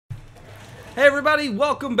Hey everybody,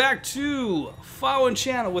 welcome back to Fawin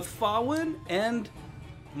channel with Fawin and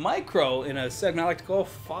Micro in a segment I like to call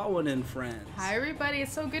Fawin and Friends. Hi everybody,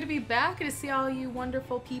 it's so good to be back and to see all you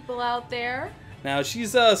wonderful people out there. Now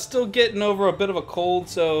she's still getting over a bit of a cold,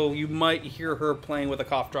 so you might hear her playing with a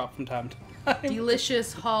cough drop from time to time.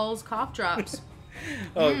 Delicious Hall's cough drops.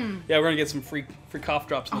 Oh yeah, we're gonna get some free cough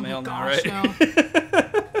drops in the mail now, right? No.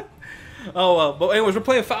 Oh, but anyways, we're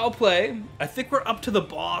playing Foul Play. I think we're up to the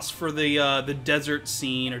boss for the desert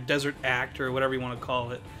scene or desert act or whatever you want to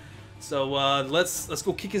call it. So let's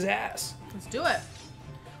go kick his ass. Let's do it.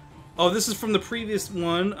 Oh, this is from the previous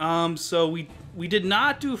one. So we did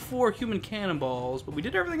not do 4 human cannonballs, but we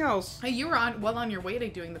did everything else. Hey, you were well on your way to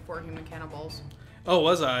doing the 4 human cannonballs. Oh,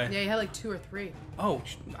 was I? Yeah, you had like 2 or 3. Oh,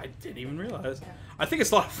 I didn't even realize. Yeah. I think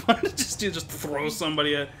it's a lot of fun to just throw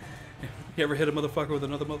somebody at. You ever hit a motherfucker with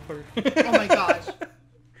another motherfucker? Oh my gosh.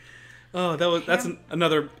 Oh, that's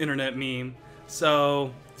another internet meme.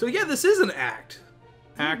 So yeah, this is an act.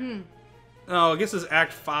 Oh, I guess it's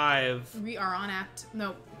Act 5. We are on Act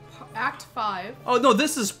 5. Oh no,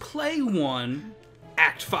 this is Play 1,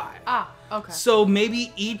 Act 5. Ah, okay. So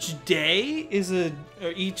maybe each day is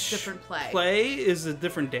each different play. Play is a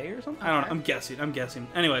different day or something. Okay. I don't know. I'm guessing.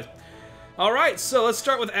 Anyways, all right. So let's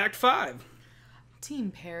start with Act 5.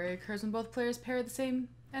 Team parry occurs when both players parry the same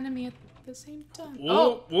enemy at the same time.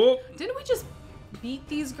 Whoa, whoa. Didn't we just beat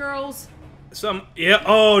these girls? Yeah.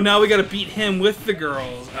 Oh, now we got to beat him with the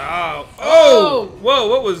girls. Oh. Whoa.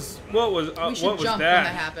 What was? We should what was jump that? when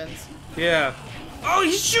that happens. Yeah. Oh,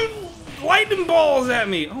 he's shooting lightning balls at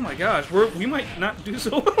me. Oh my gosh, we might not do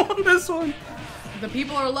so well on this one. The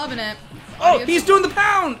people are loving it. Oh, he's doing the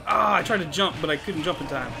pound. Ah, I tried to jump, but I couldn't jump in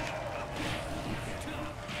time.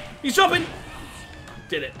 He's jumping.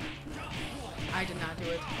 Did it. I did not do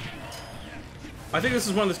it. I think this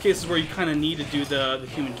is one of those cases where you kind of need to do the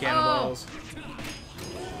human cannonballs.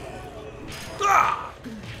 Ah!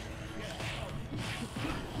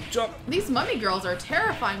 Jump. These mummy girls are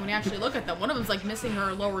terrifying when you actually look at them. One of them's like missing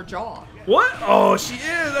her lower jaw. What? Oh, she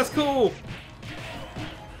is. That's cool.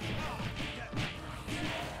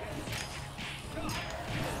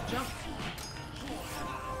 Jump.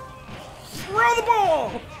 Throw the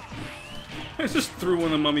ball. I just threw one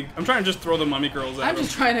of the mummy. I'm trying to just throw the mummy girls at I'm them.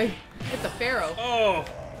 just trying to hit the pharaoh. Oh.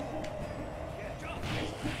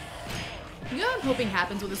 You know what I'm hoping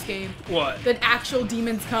happens with this game? What? That actual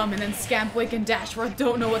demons come and then Scampwick and Dashworth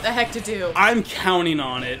don't know what the heck to do. I'm counting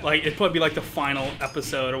on it. Like, it'd probably be like the final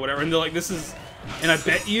episode or whatever. And they're like, this is... And I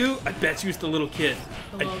bet you it's the little kid.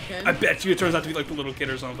 The little kid? I bet you it turns out to be like the little kid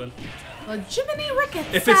or something. Well, Jiminy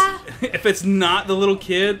Ricketts. If it's not the little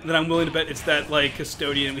kid, then I'm willing to bet it's that, like,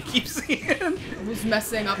 custodian we keep seeing. Who's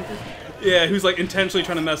messing up? Yeah, who's, like, intentionally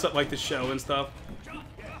trying to mess up, like, the show and stuff.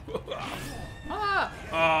 Ah!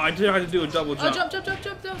 Oh, I tried to do a double jump. Oh,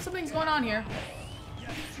 jump. Something's going on here.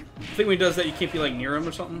 I think when he does that, you can't be, like, near him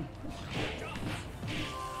or something.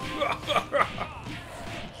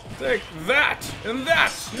 Take that and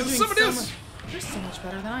that and some of this. You're so much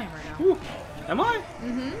better than I am right now. Ooh. Am I?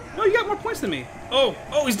 Mm-hmm. No, you got more points than me. Oh,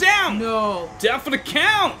 he's down. No. Down for the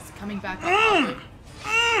count. He's coming back up.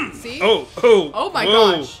 See? Oh my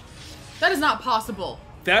gosh. That is not possible.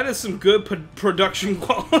 That is some good production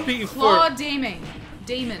quality. Claw Demon.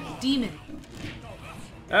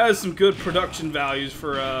 That is some good production values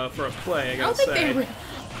for a play, I gotta say.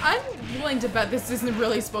 I'm willing to bet this isn't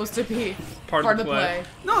really supposed to be part of the play.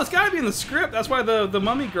 No, it's gotta be in the script. That's why the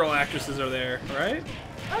mummy girl actresses are there, right?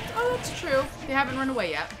 That's true. They haven't run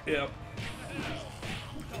away yet. Yep.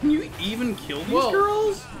 Can you even kill these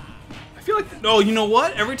girls? I feel like... No, you know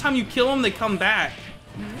what? Every time you kill them, they come back.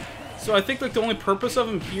 So I think like the only purpose of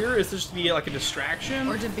them here is just to be like a distraction.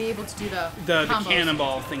 Or to be able to do the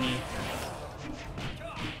cannonball thingy.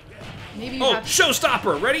 Maybe you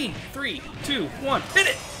showstopper! Ready? 3, 2, 1, hit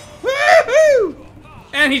it! Woohoo!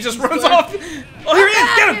 And he just runs off. Oh, here he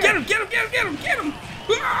is! Get him!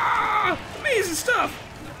 Ah, amazing stuff!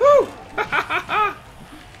 Woo! I'm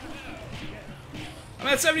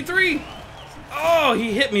at 73. Oh,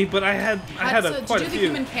 he hit me, but I had quite a few. To do the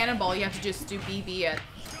human cannonball, you have to just do BB at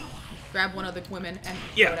grab one of the women and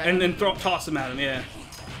and then toss them at him. Yeah,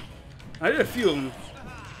 I did a few of them.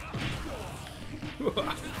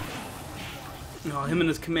 Oh, him and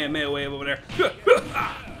his Kamehameha wave over there.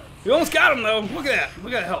 We almost got him though. Look at that.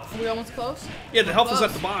 Look at that health. Are we almost close? Yeah, the health is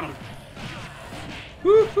at the bottom.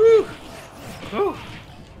 Woo-hoo! Oh.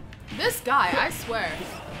 This guy, I swear.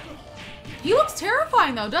 He looks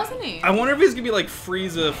terrifying though, doesn't he? I wonder if he's gonna be like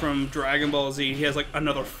Frieza from Dragon Ball Z. He has like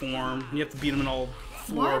another form. You have to beat him in all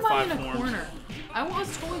 4 or 5 forms. Why am I in a corner? I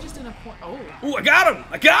was totally just in a corner. Oh. Ooh, I got him!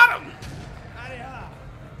 I got him!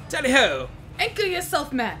 Tally ho! Anchor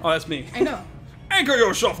yourself, man. Oh, that's me. I know. Anchor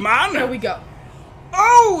yourself, man. There we go.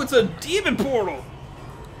 Oh, it's a demon portal.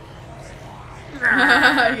 He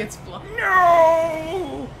gets fluffed.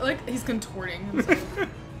 No. Like he's contorting himself.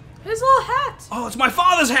 His little hat. Oh, it's my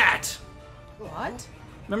father's hat. What?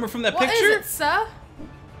 Remember from that What picture? is it, sir?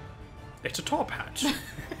 It's a top hat.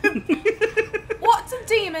 What's a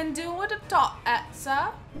demon doing with a top hat, sir?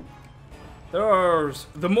 There's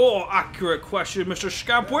the more accurate question, Mr.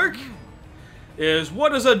 Scampwick, is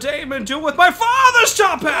what does a demon do with my father's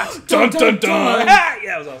top hat? Dun dun dun! Yeah,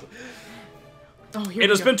 that was awesome. Oh, here It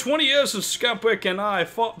has been 20 years since Scampwick and I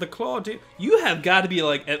fought the Claw Demon. You have got to be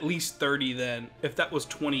like at least 30 then, if that was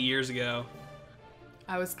 20 years ago.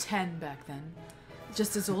 I was 10 back then.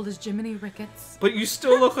 Just as old as Jiminy Ricketts. But you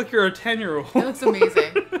still look like you're a 10-year-old. That looks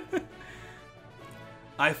amazing.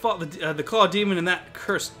 I fought the Claw Demon in that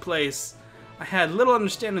cursed place. I had little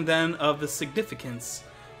understanding then of the significance.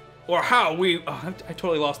 Or how we... Oh, I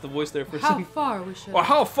totally lost the voice there for a second. How far we should... Or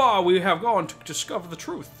how far we have gone to discover the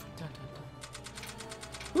truth. Dun, dun,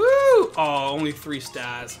 dun. Woo! Oh, only 3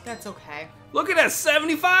 stars. That's okay. Look at that,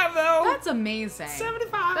 75 though! That's amazing.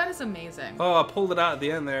 75! That is amazing. Oh, I pulled it out at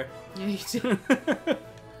the end there. Yeah, you did.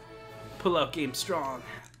 Pull out game strong.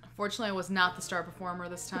 Fortunately, I was not the star performer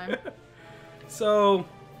this time. So...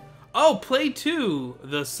 Oh, play 2,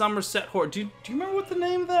 the Somerset Horde. Do you remember what the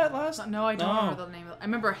name of that last? No, I don't remember the name of it. I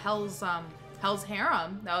remember Hell's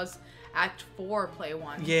Harem. That was Act 4, play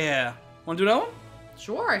 1. Yeah. Want to do that one?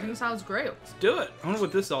 Sure, I think it sounds great. Let's do it. I wonder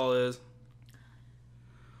what this all is.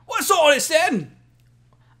 What's all this then?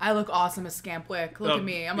 I look awesome as Scampwick. Look at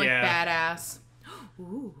me. I'm like badass.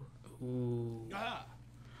 Ooh. Ooh.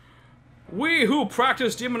 We who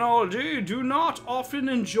practice demonology do not often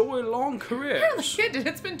enjoy long careers. Holy shit, dude,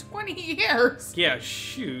 it's been 20 years. Yeah,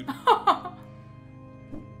 shoot.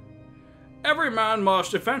 Every man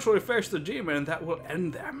must eventually face the demon that will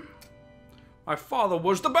end them. My father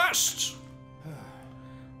was the best.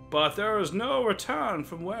 But there is no return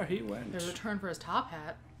from where he went. There's a return for his top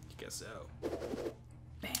hat. I guess so.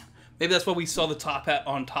 Bam. Maybe that's why we saw the top hat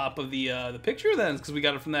on top of the picture then, because we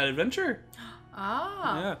got it from that adventure.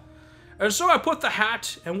 Ah. Yeah. And so I put the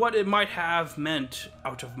hat and what it might have meant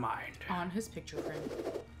out of mind. On his picture frame.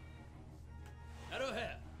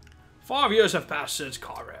 5 years have passed since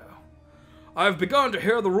Cairo. I've begun to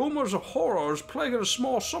hear the rumors of horrors plaguing a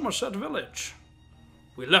small Somerset village.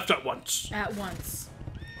 We left at once. At once.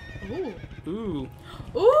 Ooh. Ooh. Ooh.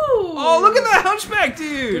 Oh, look at that hunchback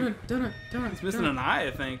dude! Dun, He's missing an eye,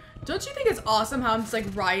 I think. Don't you think it's awesome how I'm just like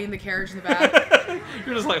riding the carriage in the back?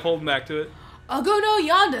 You're just like holding back to it. I'll go no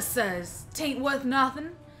yonder, says. Tain't worth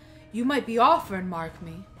nothing. You might be offering, mark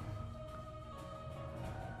me.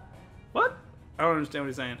 What? I don't understand what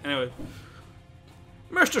he's saying. Anyway.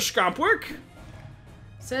 Mr. Scampwick.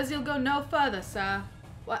 Says you'll go no further, sir.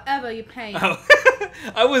 Whatever you pay. Oh.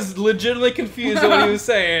 I was legitimately confused at what he was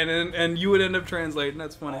saying, and you would end up translating.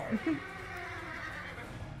 That's funny.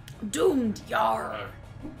 Doomed, yar.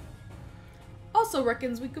 Also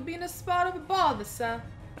reckons we could be in a spot of a bother, sir.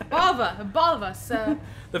 Bother, sir.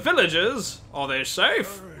 The villagers, are they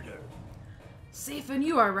safe? Safer than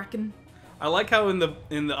you, I reckon. I like how in the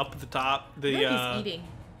up at the top the I think he's eating.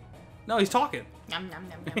 No, he's talking. Yum, yum,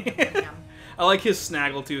 yum, yum, yum, yum. I like his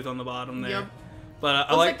snaggletooth on the bottom there. Yep. But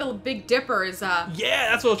I Looks like the Big Dipper is yeah,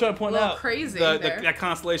 that's what I was trying to point a little out. crazy The, there. that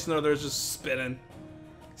constellation over there is just spinning.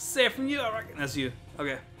 Safe from you, I reckon. That's you.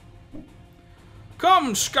 Okay.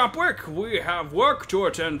 Come, Scampwick, we have work to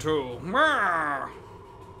attend to.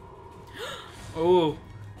 Oh.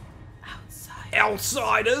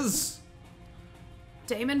 Outsiders.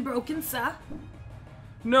 Damon broken, sir.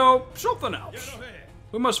 No, something else.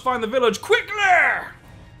 We must find the village quickly.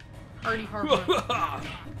 Artie Harper.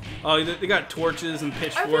 Oh, they got torches and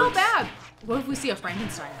pitchforks. I feel bad. What if we see a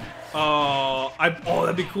Frankenstein? Oh,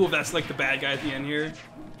 that'd be cool if that's like the bad guy at the end here.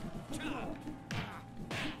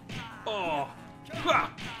 Oh,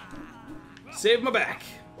 save my back.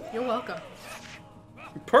 You're welcome.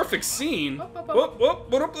 Perfect scene. Whoop, whoop, Whoop, whoop,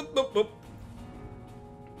 whoop, whoop, whoop, whoop.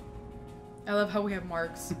 I love how we have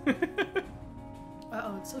marks.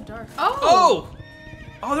 Uh-oh, it's so dark. Oh!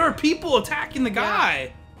 Oh, there are people attacking the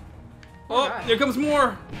guy. Oh, God. here comes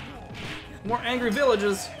more angry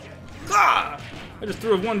villagers. Ah! I just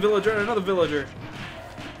threw one villager at another villager.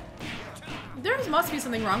 There must be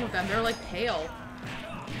something wrong with them. They're like pale.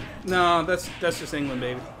 No, that's just England,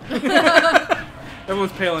 baby.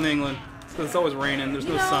 Everyone's pale in England. Because it's always raining. There's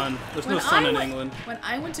no sun. There's no sun in England. When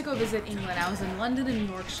I went to go visit England, I was in London and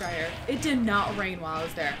Yorkshire. It did not rain while I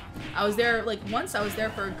was there. I was there, like, once I was there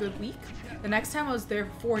for a good week. The next time I was there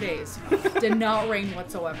for 4 days. Did not rain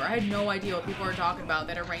whatsoever. I had no idea what people were talking about,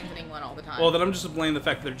 that it rains in England all the time. Well, then I'm just to blame the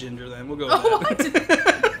fact that they're ginger then. We'll go with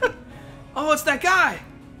that. What? Oh, it's that guy!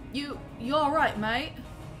 You alright, mate?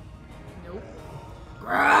 Nope.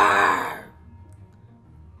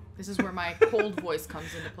 This is where my cold voice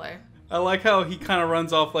comes into play. I like how he kind of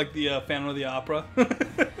runs off like the Phantom of the Opera.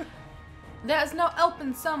 There's no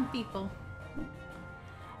helping some people.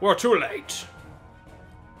 We're too late.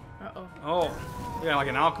 Uh-oh. Oh, we got like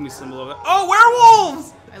an alchemy symbol of it. Oh,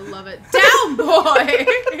 werewolves! I love it. Down, boy!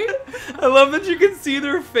 I love that you can see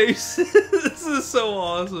their faces. This is so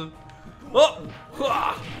awesome. Oh!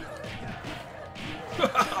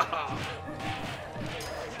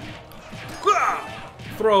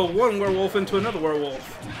 Throw one werewolf into another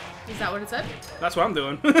werewolf. Is that what it said? That's what I'm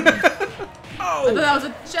doing. Oh! I thought that was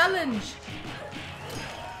a challenge.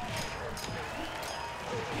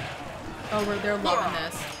 Oh, they're loving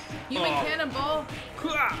this. Human cannonball.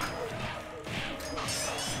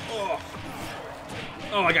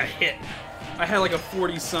 Oh, I got hit. I had like a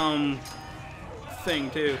 40-some thing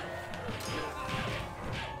too.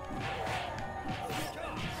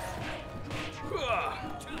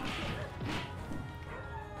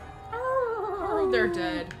 Oh, they're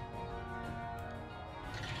dead.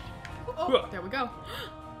 Oh, there we go.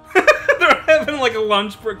 They're having like a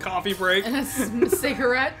lunch break, coffee break. And a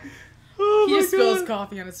cigarette. Oh He my just God. spills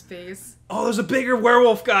coffee on his face. Oh, there's a bigger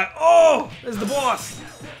werewolf guy. Oh, there's the boss.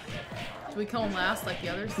 Do we kill him last like the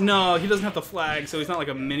others? No, he doesn't have the flag, so he's not like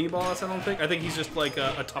a mini boss, I don't think. I think he's just like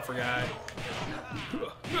a tougher guy.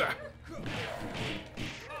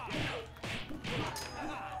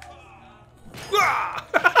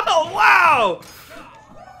 Oh, wow!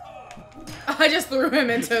 I just threw him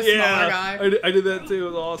into a smaller guy. I did that too. It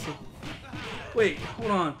was awesome. Wait,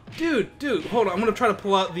 hold on. Dude, hold on. I'm gonna try to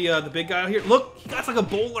pull out the big guy out here. Look, he got like a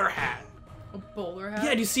bowler hat. A bowler hat?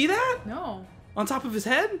 Yeah, do you see that? No. On top of his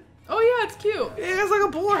head? Oh yeah, it's cute. Yeah, it's like a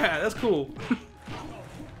bowler hat. That's cool.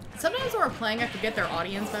 Sometimes when we're playing, I forget their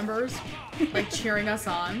audience members, like cheering us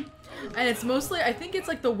on. And it's mostly, I think it's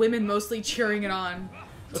like the women mostly cheering it on.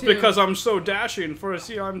 That's too. because I'm so dashing. For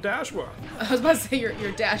see, I'm Dashworth. I was about to say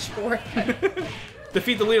your dashboard.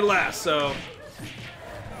 Defeat the leader last, so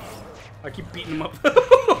I keep beating him up.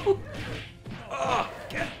 Oh,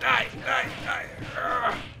 die.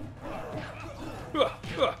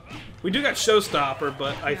 We do got Showstopper,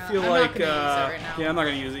 but I feel I'm like not gonna use it right now. yeah, I'm not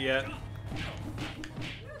gonna use it yet.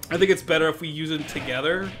 I think it's better if we use it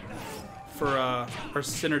together for our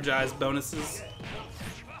synergized bonuses.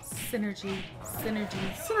 Synergetic,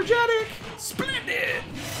 splendid.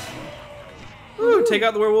 Ooh, take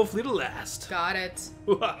out the werewolf leader last. Got it.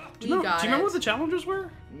 Do you remember what the challenges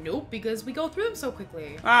were? Nope, because we go through them so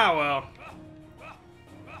quickly. Ah, well.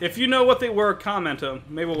 If you know what they were, comment them.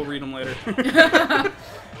 Maybe we'll read them later.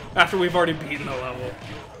 After we've already beaten the level.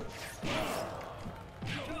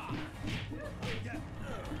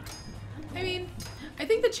 I mean, I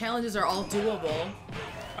think the challenges are all doable.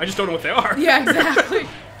 I just don't know what they are. Yeah, exactly.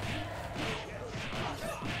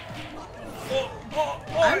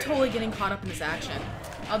 I'm totally getting caught up in this action.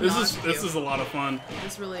 This is a lot of fun.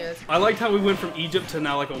 This really is. I liked how we went from Egypt to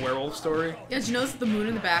now like a werewolf story. Yeah, did you notice the moon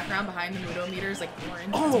in the background behind the Mudo is like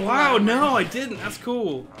orange? Oh It's wow, orange. no, I didn't. That's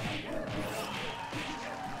cool.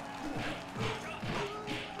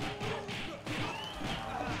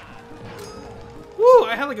 Woo!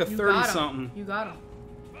 I had like a You 30 got 'em. something. You got him.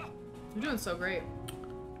 You're doing so great.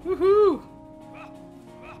 Woohoo!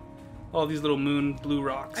 All these little moon blue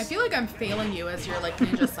rocks. I feel like I'm failing you as your like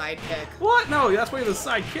ninja sidekick. What? No, that's why you're the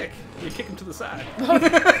side kick. You kick him to the side.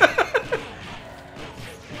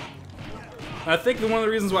 I think one of the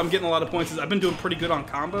reasons why I'm getting a lot of points is I've been doing pretty good on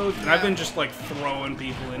combos, and I've been just like throwing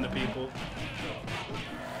people into people.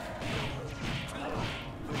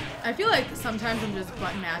 I feel like sometimes I'm just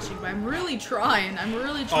button mashing, but I'm really trying. I'm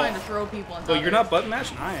really trying to throw people into Well, you're not button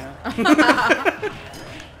mashing? I am.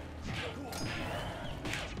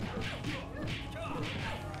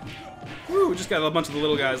 Woo, we just got a bunch of the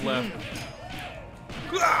little guys left.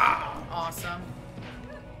 Awesome.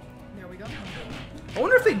 There we go. I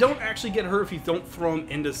wonder if they don't actually get hurt if you don't throw them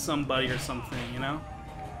into somebody or something, you know?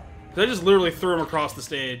 'Cause I just literally threw them across the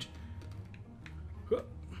stage.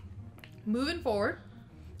 Moving forward.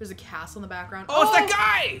 There's a castle in the background. Oh, it's that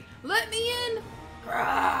guy! Let me in!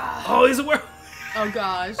 Oh, he's a werewolf. Oh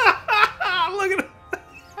gosh. Look at him.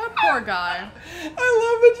 That poor guy. I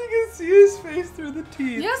love that you can see his face through the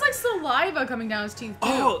teeth. He has like saliva coming down his teeth too.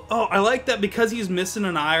 Oh, I like that because he's missing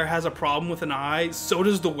an eye or has a problem with an eye, so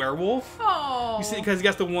does the werewolf. Oh. You see, because he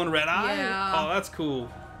got the one red eye? Yeah. Oh, that's cool.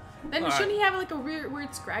 Then All shouldn't right. he have like a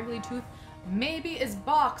weird scraggly tooth? Maybe his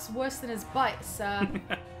bark's worse than his bite, sir.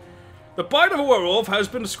 The bite of a werewolf has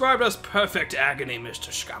been described as perfect agony, Mr.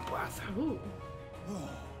 Scampworth. Ooh.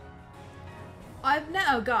 I've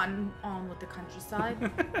never gotten on with the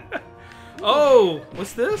countryside. Oh,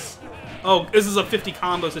 what's this? Oh, this is a 50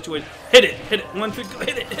 combo situation. Hit it,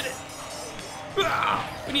 150, hit it.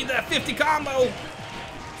 Ah, we need that 50 combo.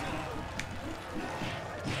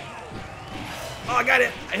 Oh, I got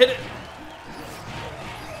it, I hit it.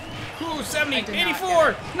 Ooh, 70,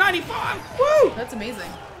 84, 95, woo! That's amazing.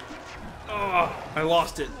 Oh, I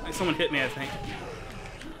lost it. Someone hit me, I think.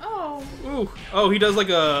 Oh. Ooh. Oh, he does like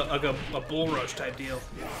a bull rush type deal.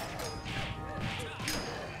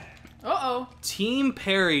 Uh-oh. Team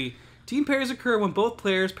parry. Team parries occur when both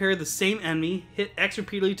players parry the same enemy, hit X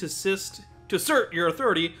repeatedly to assert your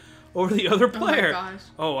authority over the other player. Oh my gosh.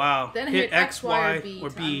 Oh wow. Then hit X, Y, or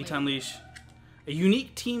B to unleash. A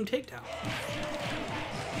unique team takedown.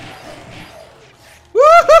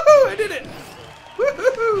 Woohoo! I did it!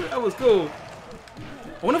 Woohoo! That was cool.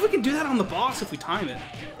 I wonder if we can do that on the boss if we time it.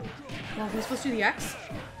 Well, are we supposed to do the X?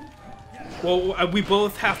 Well, we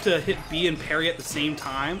both have to hit B and parry at the same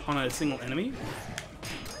time on a single enemy.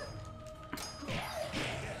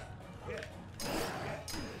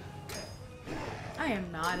 I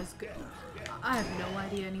am not as good. I have no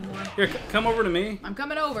idea anymore. Here, come over to me. I'm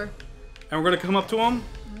coming over. And we're gonna come up to him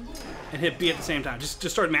and hit B at the same time. Just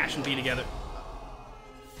start mashing B together.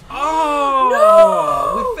 Oh!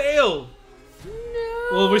 No! We failed. No.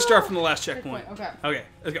 Well, we start from the last checkpoint. Okay. Okay,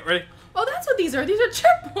 let's go. Ready? Oh, that's what these are. These are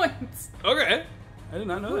checkpoints. Okay. I did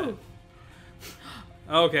not know that.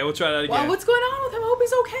 Okay, we'll try that again. Wow, what's going on with him? I hope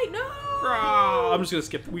he's okay. No. I'm just gonna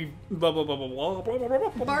skip. We blah blah blah blah blah blah blah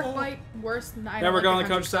blah. Bark bite worse than I. Never go on the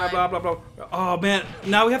countryside. Blah blah blah. Oh man,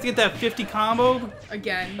 now we have to get that 50 combo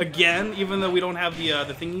again. Again, even though we don't have the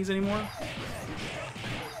thingies anymore.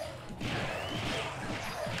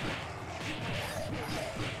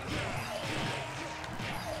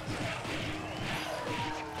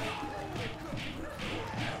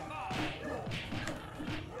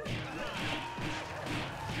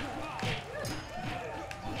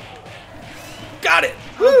 Got it!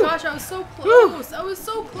 Oh gosh, I was so close. I was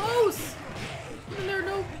so close. And there are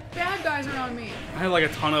no bad guys around me. I had like a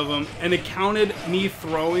ton of them, and it counted me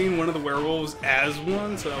throwing one of the werewolves as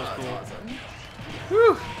one, so that was cool. Awesome.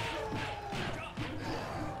 Whew.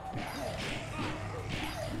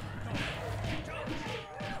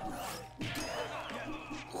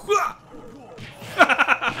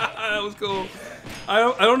 That was cool.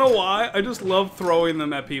 I don't know why. I just love throwing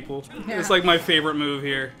them at people. Yeah. It's like my favorite move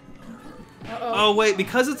here. Uh-oh. Oh wait,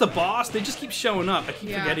 because it's a boss, they just keep showing up. I keep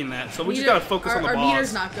forgetting that. So we just gotta focus on the boss. Our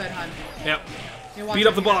meter's not good, hun. Yep. Beat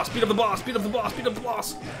up the boss. Beat up the boss. Beat up the boss. Beat up the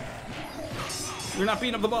boss. You're not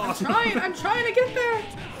beating up the boss. I'm trying to get there.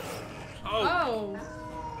 Oh.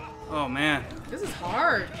 Oh man. This is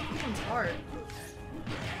hard. This one's hard.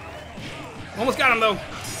 Almost got him though.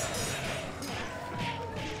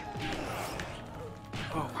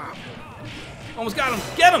 Oh wow. Almost got him.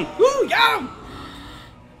 Get him. Woo! Got him.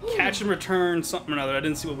 Catch and return something or another. I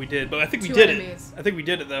didn't see what we did, but I think we did it. I think we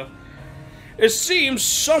did it though. It seems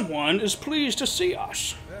someone is pleased to see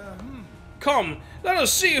us. Come, let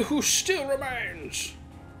us see who still remains.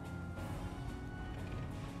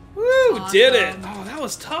 Woo! Awesome. Did it! Oh, that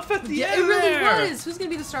was tough at the end. It really there. was. Who's gonna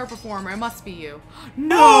be the star performer? It must be you.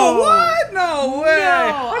 No! What? No way!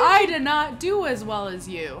 No, I did not do as well as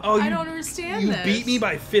you. Oh, I don't understand you this. beat me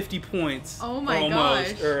by 50 points. Oh my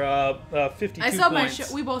almost. gosh. Or 52 I saw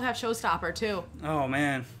points. we both have Showstopper too. Oh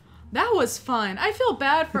man. That was fun. I feel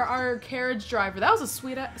bad for our carriage driver. That was a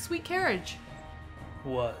sweet carriage.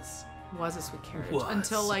 Was a sweet carriage Was.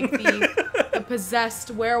 until like the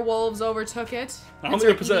possessed werewolves overtook it. I don't think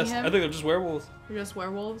they're possessed. I think they're just werewolves. They're just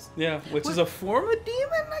werewolves. Yeah, which is a form of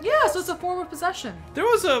demon, I guess? Yeah, so it's a form of possession. There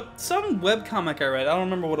was some webcomic I read. I don't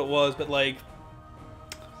remember what it was, but like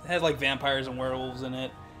it had like vampires and werewolves in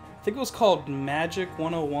it. I think it was called Magic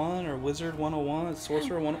 101 or Wizard 101,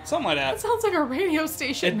 Sorcerer 101, something like that. That sounds like a radio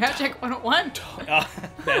station, Magic 101.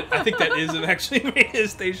 I think that is actually a radio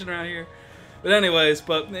station around here. But anyways,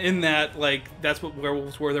 but in that, like, that's what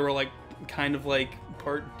werewolves were. They were like kind of like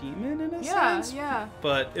part demon in a sense. Yeah.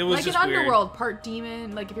 But it was like just an weird. underworld, part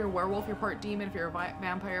demon. Like if you're a werewolf, you're part demon. If you're a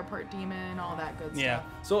vampire, part demon. All that good stuff. Yeah.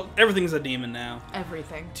 So everything's a demon now.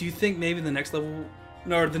 Everything. Do you think maybe the next level,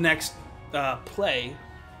 or the next play,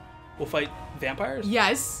 we'll fight vampires?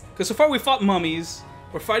 Yes. Because so far we fought mummies.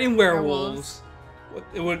 We're fighting werewolves.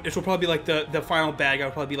 It will probably be like the final bad guy.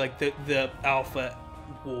 Will probably be like the alpha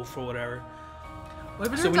wolf or whatever. What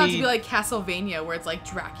if it turns out to be like Castlevania, where it's like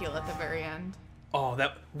Dracula at the very end? Oh,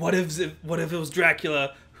 what if it was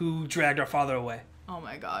Dracula who dragged our father away. Oh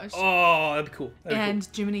my gosh. Oh, that'd be cool. And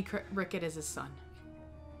Jiminy Ricket is his son.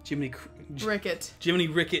 Ricket. Jiminy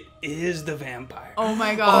Ricket is the vampire. Oh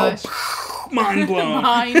my gosh. Oh, mind blown.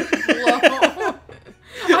 Mind blown.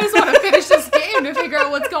 I just want to finish this game to figure out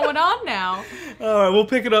what's going on now. All right, we'll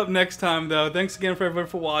pick it up next time, though. Thanks again for everybody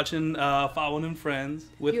for watching Fawin and Friends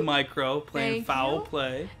with Micro playing Foul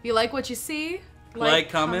Play. If you like what you see, like,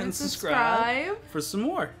 comment, and subscribe for some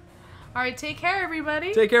more. All right, take care,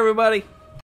 everybody. Take care, everybody.